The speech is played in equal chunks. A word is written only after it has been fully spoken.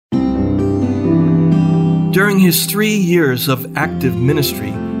During his 3 years of active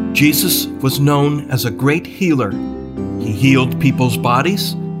ministry, Jesus was known as a great healer. He healed people's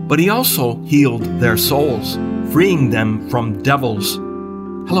bodies, but he also healed their souls, freeing them from devils.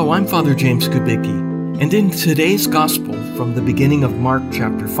 Hello, I'm Father James Kubicki, and in today's Gospel from the beginning of Mark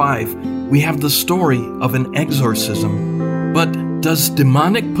chapter 5, we have the story of an exorcism. But does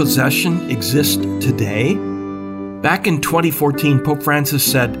demonic possession exist today? Back in 2014, Pope Francis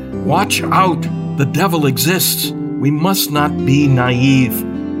said, "Watch out! The devil exists. We must not be naive.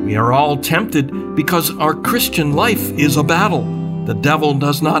 We are all tempted because our Christian life is a battle. The devil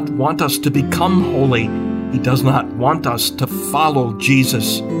does not want us to become holy. He does not want us to follow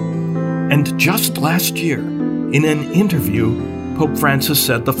Jesus." And just last year, in an interview, Pope Francis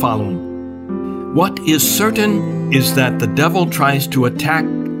said the following: "What is certain is that the devil tries to attack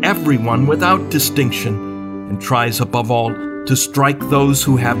everyone without distinction, and tries above all to strike those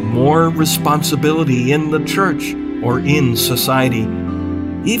who have more responsibility in the church or in society.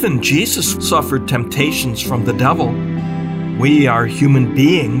 Even Jesus suffered temptations from the devil. We are human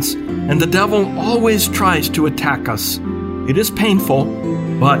beings, and the devil always tries to attack us. It is painful,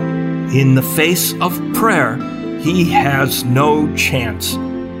 but in the face of prayer, he has no chance."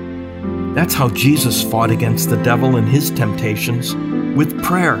 That's how Jesus fought against the devil and his temptations, with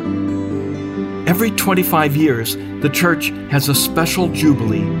prayer. Every 25 years, the Church has a special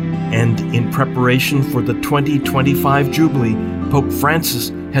Jubilee, and in preparation for the 2025 Jubilee, Pope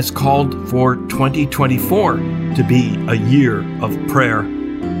Francis has called for 2024 to be a year of prayer.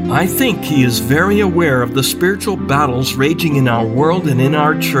 I think he is very aware of the spiritual battles raging in our world and in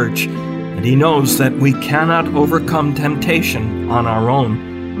our church, and he knows that we cannot overcome temptation on our own.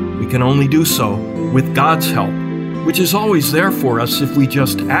 We can only do so with God's help, which is always there for us if we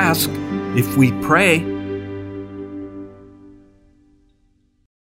just ask, if we pray,